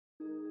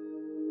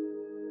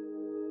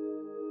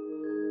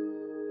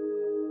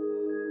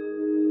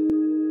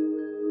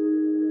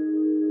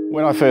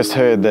When I first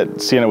heard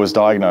that Sienna was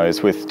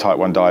diagnosed with type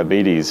 1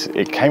 diabetes,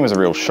 it came as a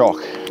real shock.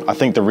 I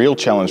think the real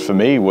challenge for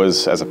me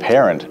was, as a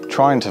parent,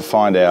 trying to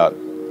find out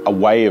a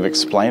way of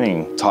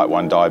explaining type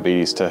 1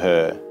 diabetes to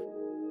her.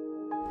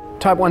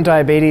 Type 1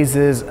 diabetes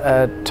is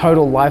a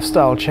total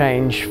lifestyle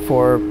change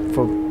for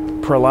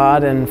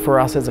Prahlad and for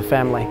us as a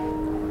family.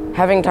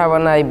 Having type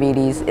 1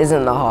 diabetes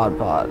isn't the hard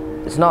part.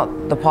 It's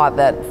not the part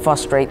that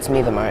frustrates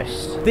me the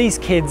most. These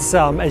kids,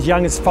 as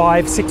young as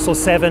 5, 6 or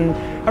 7,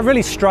 are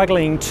really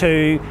struggling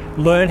to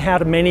learn how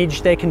to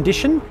manage their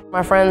condition.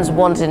 My friends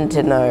wanted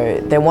to know,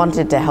 they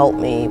wanted to help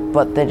me,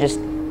 but there just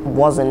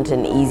wasn't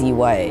an easy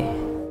way.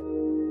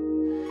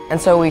 And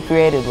so we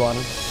created one.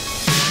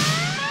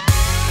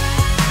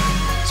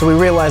 So we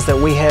realised that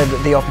we had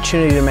the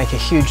opportunity to make a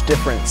huge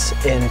difference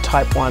in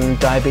type 1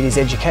 diabetes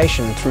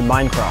education through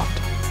Minecraft.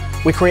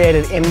 We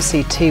created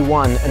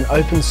MCT1, an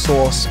open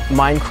source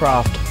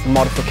Minecraft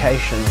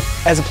modification.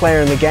 As a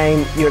player in the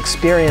game, you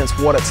experience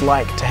what it's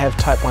like to have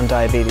type 1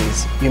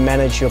 diabetes. You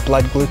manage your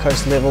blood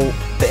glucose level,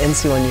 the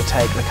insulin you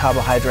take, the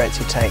carbohydrates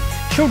you take.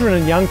 Children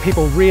and young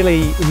people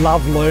really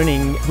love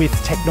learning with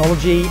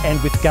technology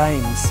and with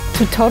games.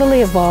 To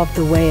totally evolve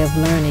the way of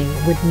learning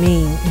would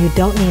mean you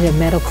don't need a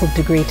medical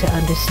degree to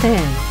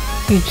understand.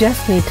 You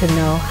just need to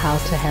know how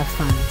to have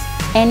fun.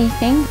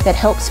 Anything that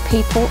helps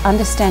people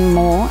understand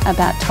more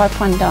about type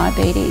 1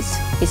 diabetes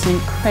is an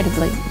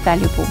incredibly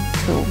valuable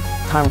tool.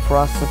 Time for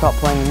us to stop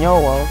playing in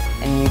your world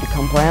and you to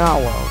come play in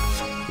our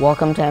world.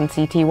 Welcome to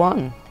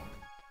MCT1.